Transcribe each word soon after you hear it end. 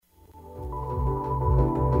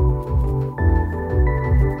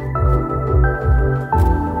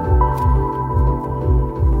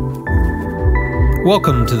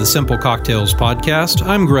Welcome to the Simple Cocktails Podcast.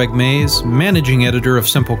 I'm Greg Mays, managing editor of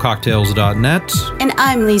simplecocktails.net. And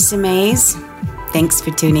I'm Lisa Mays. Thanks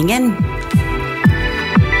for tuning in.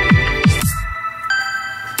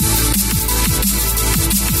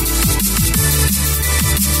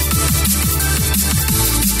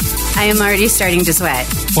 I am already starting to sweat.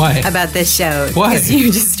 Why? About this show. Why? Because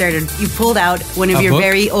you pulled out one of your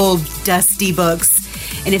very old, dusty books.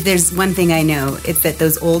 And if there's one thing I know, it's that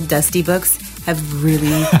those old, dusty books have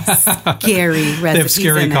really scary recipes. They have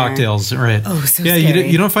scary cocktails, right? Oh, so yeah, scary.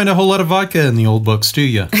 You don't find a whole lot of vodka in the old books, do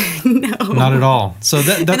you? No. Not at all. So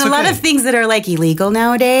that's and a lot of things that are like illegal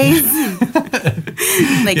nowadays.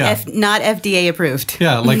 Like not FDA approved.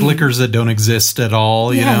 Yeah, like liquors that don't exist at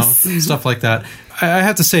all, you know, stuff like that. I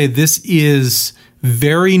have to say, this is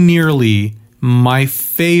very nearly my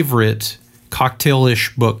favorite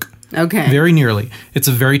cocktail-ish book. Okay. Very nearly. It's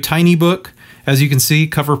a very tiny book. As you can see,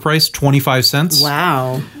 cover price, 25 cents.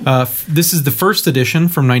 Wow. This is the first edition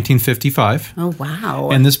from 1955. Oh,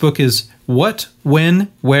 wow. And this book is What,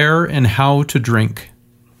 When, Where, and How to Drink.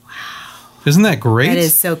 Wow. Isn't that great? That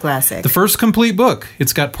is so classic. The first complete book.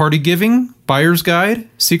 It's got party giving, buyer's guide,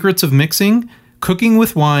 secrets of mixing, cooking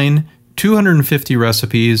with wine, 250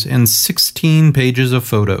 recipes, and 16 pages of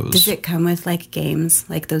photos. Does it come with like games,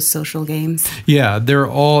 like those social games? Yeah,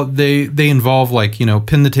 they involve like, you know,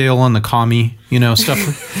 pin the tail on the commie, you know, stuff.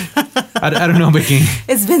 I don't know, but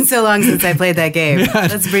It's been so long since I played that game. Yeah,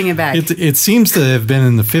 let's bring it back. It seems to have been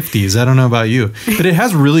in the 50s. I don't know about you, but it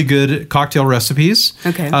has really good cocktail recipes.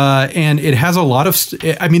 Okay. And it has a lot of,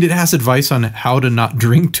 it has advice on how to not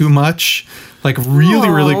drink too much. Like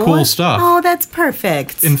really cool stuff. Oh, that's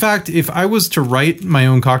perfect. In fact, if I was to write my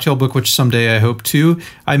own cocktail book, which someday I hope to,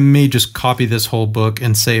 I may just copy this whole book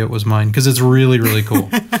and say it was mine because it's really, really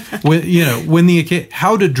cool.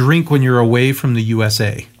 How to drink when you're away from the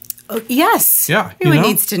USA. Oh, yes. Yeah. Everyone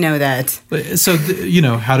needs to know that. So,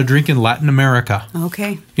 how to drink in Latin America.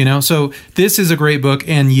 Okay. So this is a great book.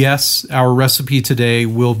 And yes, our recipe today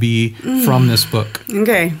will be from this book.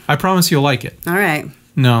 Okay. I promise you'll like it. All right.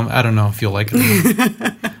 No, I don't know if you'll like it.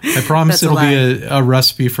 I promise it'll be a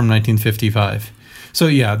recipe from 1955. So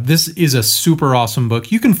yeah, this is a super awesome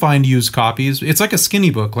book. You can find used copies. It's like a skinny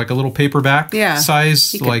book, like a little paperback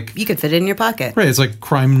size. You could fit it in your pocket. Right, it's like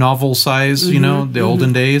crime novel size, the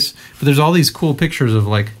olden days. But there's all these cool pictures of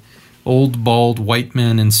like old, bald, white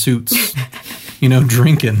men in suits,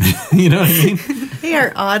 drinking. You know what I mean? They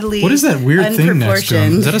are oddly What is that weird thing next to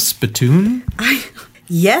him? Is that a spittoon?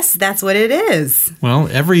 Yes, that's what it is. Well,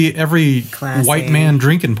 every Classy. white man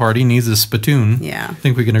drinking party needs a spittoon. Yeah. I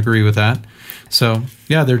think we can agree with that. So,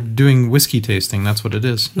 yeah, they're doing whiskey tasting. That's what it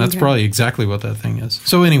is. That's probably exactly what that thing is.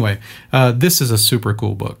 So anyway, this is a super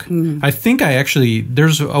cool book. I think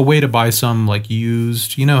there's a way to buy some like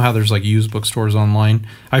used. You know how there's like used bookstores online?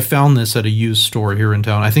 I found this at a used store here in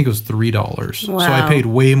town. I think it was $3. Wow. So I paid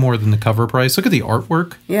way more than the cover price. Look at the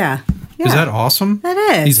artwork. Yeah. Is that awesome? That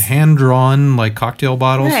is. These hand-drawn like cocktail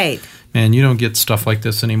bottles. Right. Man, you don't get stuff like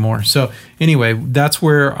this anymore. So anyway, that's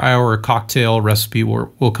where our cocktail recipe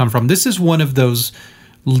will come from. This is one of those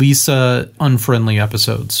Lisa unfriendly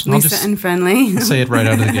episodes. Lisa unfriendly. I'll say it right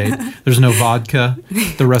out of the gate. There's no vodka.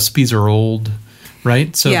 The recipes are old,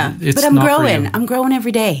 right? So it's but I'm not growing. For you. I'm growing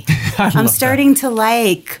every day. I'm starting to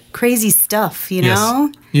like crazy stuff, you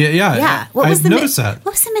know? Yeah. What was that.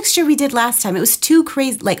 What was the mixture we did last time? It was too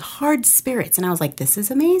crazy, like hard spirits. And I was like, this is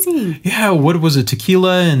amazing. Yeah, what was it?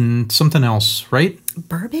 Tequila and something else, right?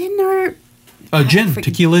 Bourbon or... Gin,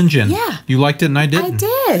 tequila and gin. Yeah. You liked it and I didn't.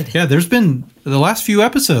 I did. Yeah, there's been the last few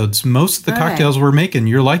episodes, most of the cocktails we're making,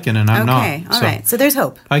 you're liking and I'm not. Okay, all right. So there's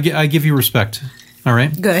hope. I give you respect. All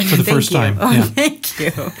right? Good. For the first time. Oh, yeah. Thank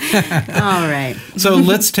you. All right. So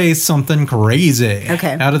let's taste something crazy.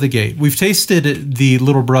 Okay. Out of the gate. We've tasted the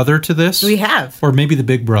little brother to this. We have. Or maybe the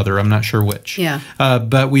big brother. I'm not sure which. Yeah.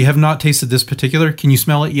 But we have not tasted this particular. Can you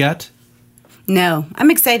smell it yet? No.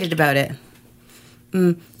 I'm excited about it.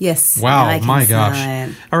 Yes. Wow. My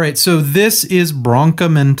gosh. All right. So this is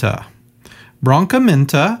Brancamenta.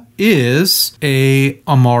 Brancamenta is a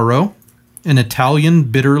Amaro, an Italian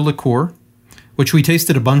bitter liqueur, which we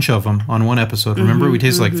tasted a bunch of them on one episode. Remember, we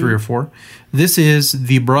tasted like 3 or 4. This is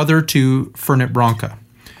the brother to Fernet Branca.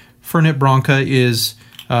 Fernet Branca is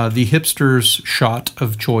the hipster's shot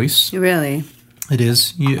of choice. Really? It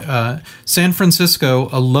is. San Francisco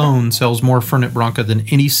alone sells more Fernet Branca than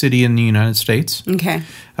any city in the United States. Okay.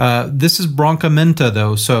 This is Brancamenta,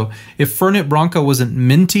 though. So if Fernet Branca wasn't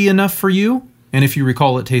minty enough for you, and if you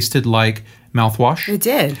recall, it tasted like mouthwash. It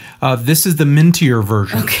did. This is the mintier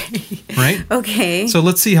version. Okay. Right? Okay. So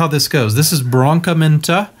let's see how this goes. This is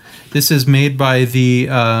Brancamenta. This is made by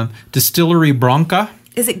the distillery Branca.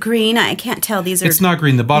 Is it green? I can't tell. These are It's not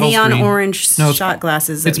green. The bottle's neon green. orange shot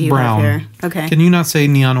glasses that it's you brown. have here. Okay. Can you not say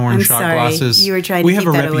neon orange shot sorry. glasses? You were trying to keep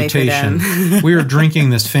that away for them. We are drinking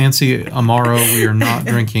this fancy Amaro. We are not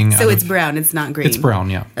drinking. So it's brown. It's not green. It's brown,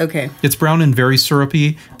 yeah. Okay. It's brown and very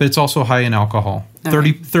syrupy, but it's also high in alcohol.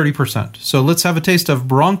 30%. So let's have a taste of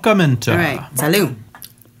Brancamenta. All right. Salud.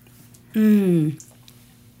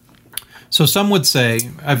 So some would say,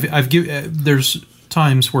 there's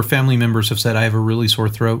times where family members have said, I have a really sore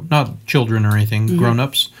throat. Not children or anything,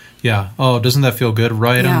 grown-ups. Yeah. Oh, doesn't that feel good?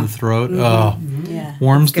 Right on the throat. Oh,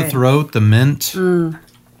 warms the throat, the mint.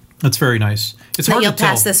 That's very nice. It's hard to tell. You'll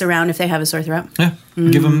pass this around if they have a sore throat? Yeah.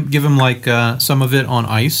 Give them like some of it on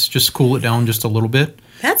ice. Just cool it down just a little bit.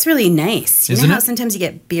 That's really nice. You Isn't know how it? sometimes you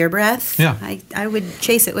get beer breath? Yeah. I would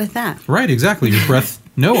chase it with that. Right, exactly. Your breath.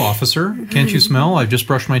 No, officer. Can't you smell? I've just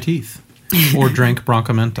brushed my teeth. Or drank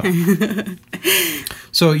Brancamenta.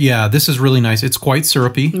 So, yeah, this is really nice. It's quite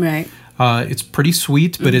syrupy. Right. It's pretty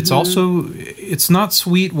sweet, but it's also, it's not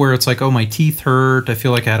sweet where it's like, oh, my teeth hurt. I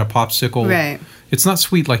feel like I had a popsicle. Right. It's not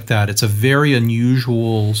sweet like that. It's a very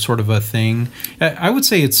unusual sort of a thing. I would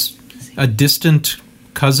say it's a distant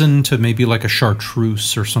cousin to maybe like a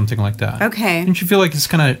chartreuse or something like that. Okay. Don't you feel like it's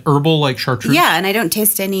kind of herbal like chartreuse? Yeah, and I don't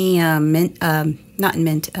taste any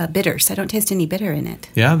bitters. I don't taste any bitter in it.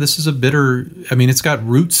 Yeah, this is a bitter. I mean, it's got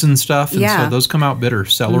roots and stuff, and so those come out bitter.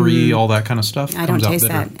 Celery, all that kind of stuff. I don't taste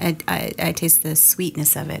that. I taste the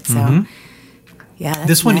sweetness of it. So, yeah, that's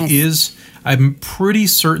this one nice. is. I'm pretty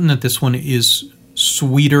certain that this one is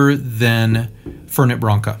sweeter than Fernet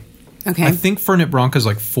Branca. Okay. I think Fernet Branca is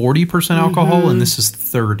like 40% alcohol, and this is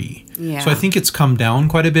 30. Yeah. So I think it's come down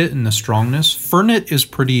quite a bit in the strongness. Fernet is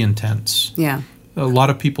pretty intense. Yeah. A lot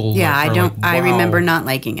of people. Yeah, are I don't. like, wow. I remember not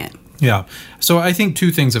liking it. Yeah. So I think two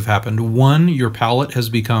things have happened. One, your palate has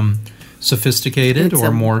become sophisticated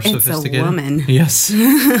more sophisticated. It's a woman. Yes.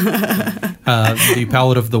 The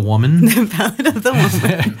palate of the woman. The palate of the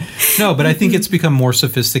woman. No, but I think it's become more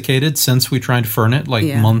sophisticated since we tried Fernet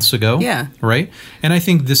months ago. Yeah. Right? And I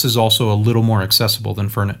think this is also a little more accessible than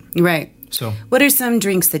Fernet. Right. So, what are some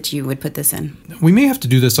drinks that you would put this in? We may have to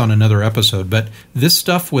do this on another episode, but this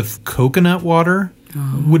stuff with coconut water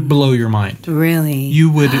would blow your mind. Really? You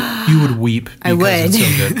would weep because I would. It's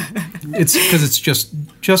so good. It's because it's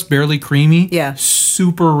just barely creamy. Yeah.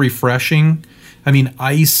 Super refreshing. I mean,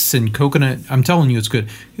 ice and coconut. I'm telling you, it's good.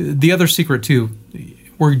 The other secret too.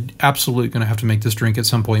 We're absolutely going to have to make this drink at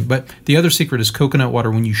some point. But the other secret is coconut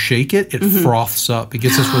water. When you shake it, it froths up. It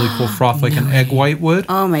gets this really cool froth like an egg white would.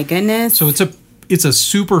 Oh, my goodness. So it's a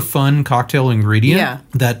super fun cocktail ingredient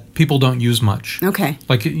that people don't use much. Okay.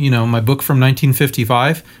 Like, my book from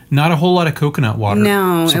 1955, not a whole lot of coconut water.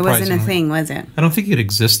 No, it wasn't a thing, was it? I don't think it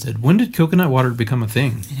existed. When did coconut water become a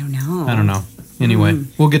thing? I don't know. Anyway,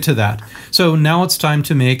 we'll get to that. So now it's time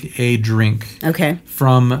to make a drink. Okay.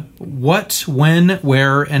 From what, when,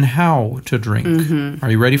 where, and how to drink. Are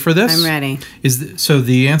you ready for this? I'm ready. So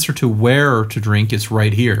the answer to where to drink is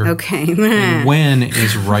right here. Okay. And when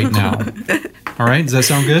is right now. All right? Does that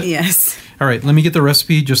sound good? Yes. All right. Let me get the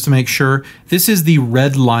recipe just to make sure. This is the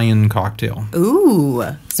Red Lion cocktail. Ooh.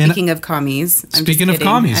 Speaking of commies. Speaking of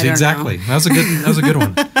commies, exactly. That was a good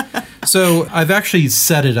one. So I've actually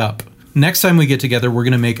set it up. Next time we get together, we're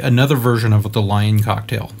going to make another version of the Lion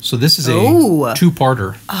cocktail. So this is a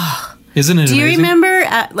two-parter. Isn't it amazing? Do you remember,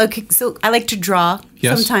 so I like to draw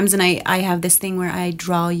Yes. sometimes, and I have this thing where I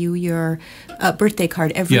draw you your birthday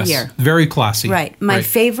card every year. Very classy. Right. My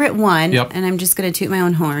favorite one, Yep. and I'm just going to toot my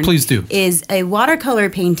own horn. Please do. Is a watercolor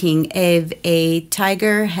painting of a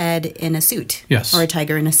tiger head in a suit. Yes. Or a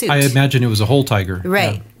tiger in a suit. I imagine it was a whole tiger.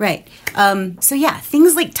 Right, right. So yeah,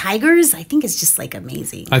 things like tigers, I think is just like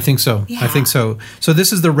amazing. I think so. Yeah. I think so. So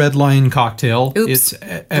this is the Red Lion cocktail. Oops.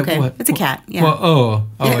 It's Okay. what? It's a cat. Yeah. Well,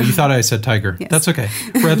 you thought I said tiger. Yes. That's okay.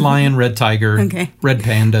 Red lion, red tiger, Okay. red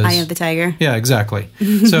pandas. Eye of the tiger. Yeah, exactly.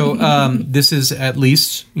 So this is at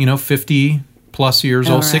least 50 plus years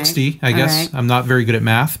All old, right. 60, I All guess. right. I'm not very good at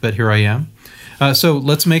math, but here I am. So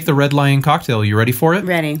let's make the Red Lion cocktail. You ready for it?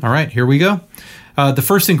 Ready. All right, here we go. The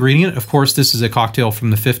first ingredient, of course, this is a cocktail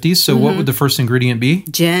from the 50s. So what would the first ingredient be?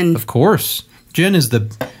 Gin. Of course. Gin's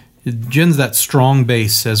that strong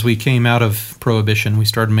base. As we came out of Prohibition, we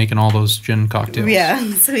started making all those gin cocktails.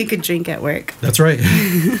 Yeah, so we could drink at work. That's right.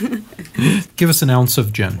 Give us an ounce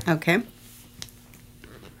of gin. Okay.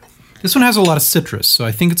 This one has a lot of citrus, so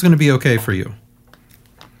I think it's going to be okay for you.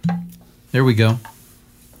 There we go.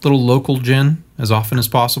 Little local gin as often as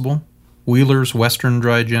possible. Wheeler's Western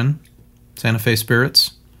Dry Gin. Santa Fe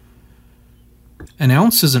Spirits. An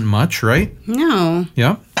ounce isn't much, right? No.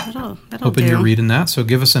 Yeah. That'll Hoping do. you're reading that. So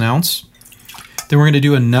give us an ounce. Then we're going to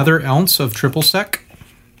do another ounce of triple sec.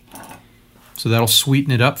 So that'll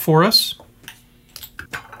sweeten it up for us.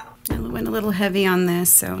 I went a little heavy on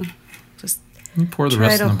this, so just pour the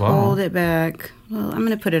rest in the bottle. Hold it back. Well, I'm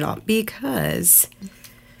going to put it all because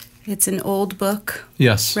it's an old book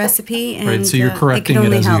recipe. And, right, so you're correcting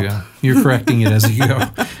it as you go. You're correcting it as you go.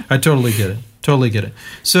 I totally get it. Totally get it.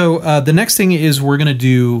 So the next thing is we're going to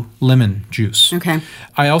do lemon juice. Okay.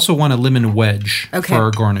 I also want a lemon wedge for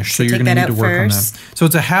our garnish. So you're going to need to work on that. So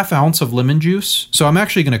it's a half ounce of lemon juice. So I'm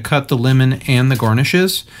actually going to cut the lemon and the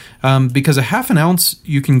garnishes because a half an ounce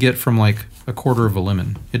you can get from like a quarter of a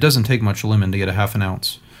lemon. It doesn't take much lemon to get a half an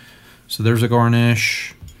ounce. So there's a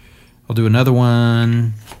garnish. I'll do another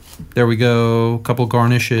one. There we go. A couple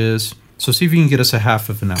garnishes. So see if you can get us a half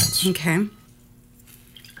of an ounce. Okay.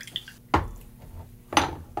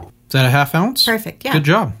 Is that a half ounce? Perfect, yeah. Good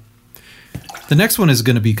job. The next one is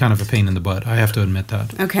going to be kind of a pain in the butt. I have to admit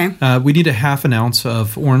that. Okay. We need a half an ounce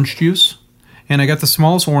of orange juice. And I got the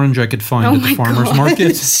smallest orange I could find at the farmer's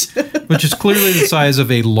market, which is clearly the size of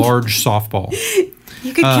a large softball.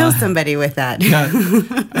 You could kill somebody with that. Yeah,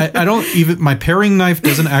 I don't even, my paring knife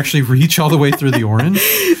doesn't actually reach all the way through the orange.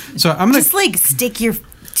 So I'm going to just like stick your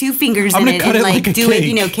 2 fingers in it and like do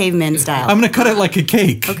it, caveman style. I'm going to cut it like a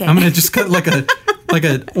cake. Okay. I'm going to just cut like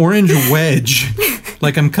an orange wedge,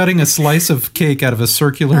 like I'm cutting a slice of cake out of a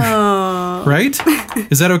circular, right?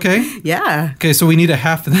 Is that okay? Yeah. Okay, so we need a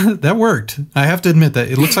half. That worked. I have to admit that.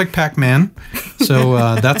 It looks like Pac-Man.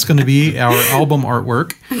 So that's going to be our album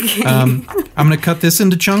artwork. Okay. I'm going to cut this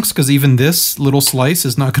into chunks because even this little slice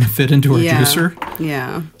is not going to fit into our juicer.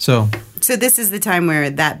 Yeah. So this is the time where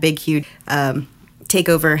that big, huge... take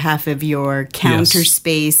over half of your counter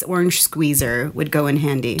space orange squeezer would go in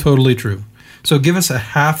handy. Totally true. So give us a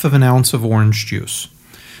half of an ounce of orange juice.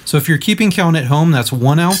 So if you're keeping count at home, that's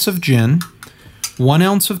 1 ounce of gin, 1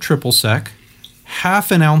 ounce of triple sec,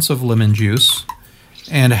 half an ounce of lemon juice,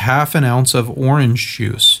 and half an ounce of orange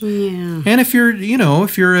juice. Yeah. And if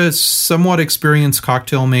you're a somewhat experienced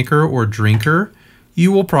cocktail maker or drinker,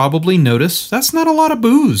 you will probably notice that's not a lot of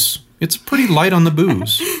booze. It's pretty light on the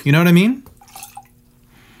booze. You know what I mean?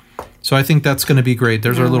 So I think that's going to be great.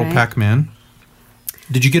 There's our little Pac-Man.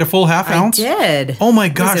 Did you get a full half ounce? I did. Oh my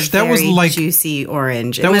gosh, that was like juicy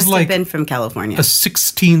orange. It must have been from California. A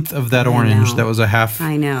 16th of that orange. That was a half.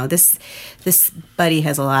 I know. This buddy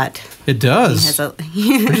has a lot. It does. We're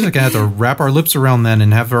just going to have to wrap our lips around that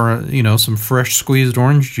and have our, some fresh squeezed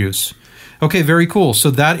orange juice. Okay, very cool.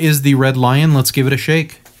 So that is the Red Lion. Let's give it a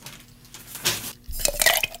shake.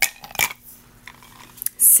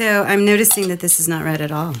 So I'm noticing that this is not red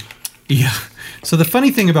at all. Yeah. So the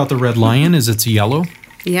funny thing about the Red Lion is it's yellow.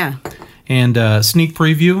 Yeah. And sneak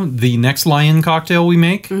preview, the next Lion cocktail we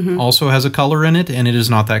make also has a color in it, and it is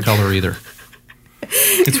not that color either.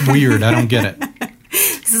 It's weird. I don't get it.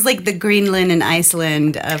 This is like the Greenland and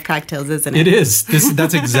Iceland of cocktails, isn't it? It is.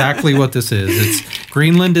 That's exactly what this is. It's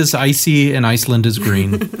Greenland is icy and Iceland is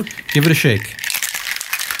green. Give it a shake.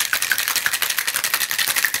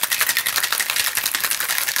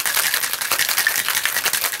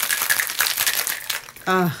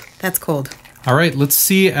 Oh, that's cold. All right, let's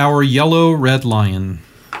see our yellow Red Lion.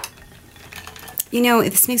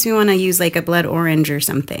 This makes me want to use like a blood orange or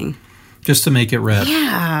something. Just to make it red.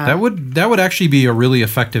 Yeah. That would actually be a really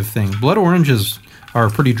effective thing. Blood oranges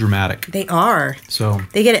are pretty dramatic. They are. So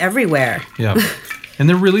they get everywhere. Yeah. And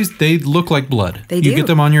they look like blood. They do. You get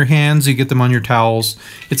them on your hands, you get them on your towels.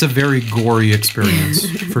 It's a very gory experience,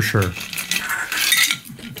 for sure.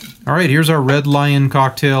 All right, here's our Red Lion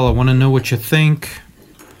cocktail. I want to know what you think.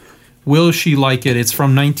 Will she like it? It's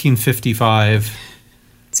from 1955.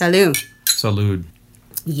 Salud. Salud.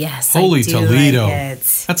 Yes, Holy I do Toledo. like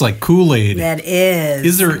it. That's like Kool-Aid. That is.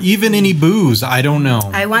 Is there even any booze? I don't know.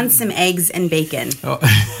 I want some eggs and bacon. Oh.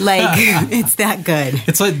 It's that good.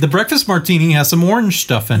 It's like the breakfast martini has some orange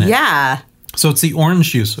stuff in it. Yeah. So it's the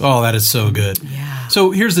orange juice. Oh, that is so good. Yeah. So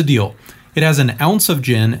here's the deal. It has an ounce of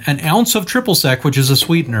gin, an ounce of triple sec, which is a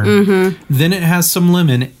sweetener. Mm-hmm. Then it has some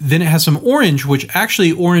lemon. Then it has some orange, which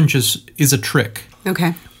actually orange is a trick.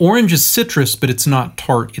 Okay. Orange is citrus, but it's not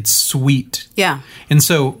tart. It's sweet. Yeah. And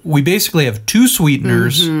so we basically have 2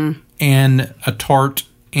 sweeteners and a tart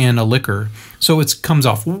and a liquor. So it comes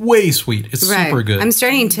off way sweet. It's super good. I'm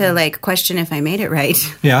starting to question if I made it right.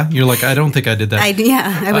 Yeah, you're like, I don't think I did that.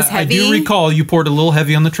 I was heavy. I do recall you poured a little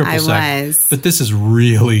heavy on the triple sec. I was. But this is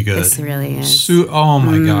really good. This really is. Oh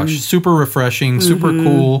my gosh. Super refreshing, super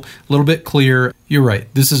cool, a little bit clear. You're right.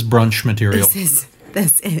 This is brunch material. This is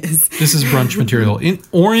this is. This is brunch material.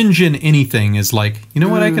 Orange in anything is like, you know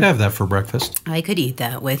what? I could have that for breakfast. I could eat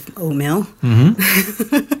that with oatmeal.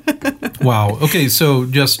 Wow. Okay, so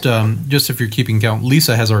just if you're keeping count,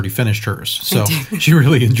 Lisa has already finished hers. So she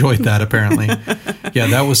really enjoyed that, apparently. Yeah,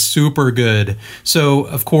 that was super good. So,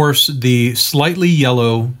 of course, the slightly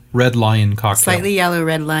yellow Red Lion cocktail. Slightly yellow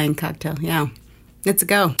Red Lion cocktail, yeah. Let's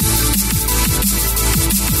go.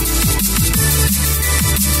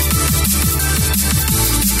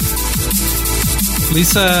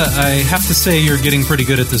 Lisa, I have to say you're getting pretty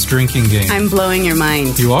good at this drinking game. I'm blowing your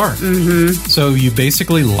mind. You are? Mm-hmm. So you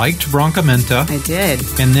basically liked Brancamenta. I did.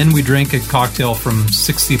 And then we drank a cocktail from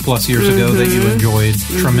 60 plus years ago that you enjoyed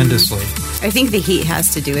tremendously. I think the heat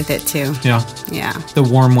has to do with it, too. Yeah. Yeah. The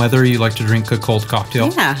warm weather, you like to drink a cold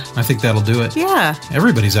cocktail. Yeah. I think that'll do it. Yeah.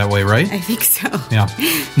 Everybody's that way, right? I think so. Yeah.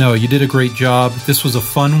 No, you did a great job. This was a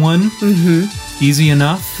fun one. Mm-hmm. Easy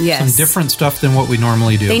enough. Yes. Some different stuff than what we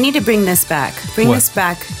normally do. They need to bring this back. Bring What? this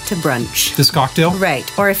back to brunch. This cocktail? Right.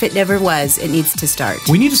 Or if it never was, it needs to start.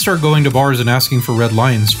 We need to start going to bars and asking for Red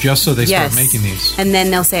Lions just so they Yes. start making these. And then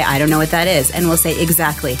they'll say, I don't know what that is. And we'll say,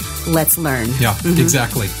 exactly. Let's learn. Yeah,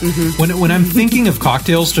 exactly. When I'm thinking of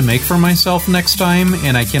cocktails to make for myself next time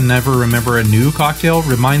and I can never remember a new cocktail,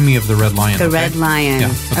 remind me of the Red Lion. The okay? Red Lion.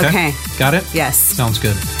 Yeah. Okay. Got it? Yes. Sounds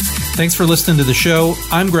good. Thanks for listening to the show.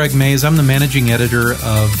 I'm Greg Mays. I'm the managing editor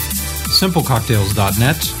of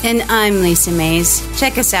simplecocktails.net. And I'm Lisa Mays.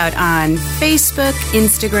 Check us out on Facebook,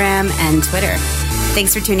 Instagram, and Twitter.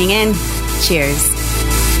 Thanks for tuning in. Cheers.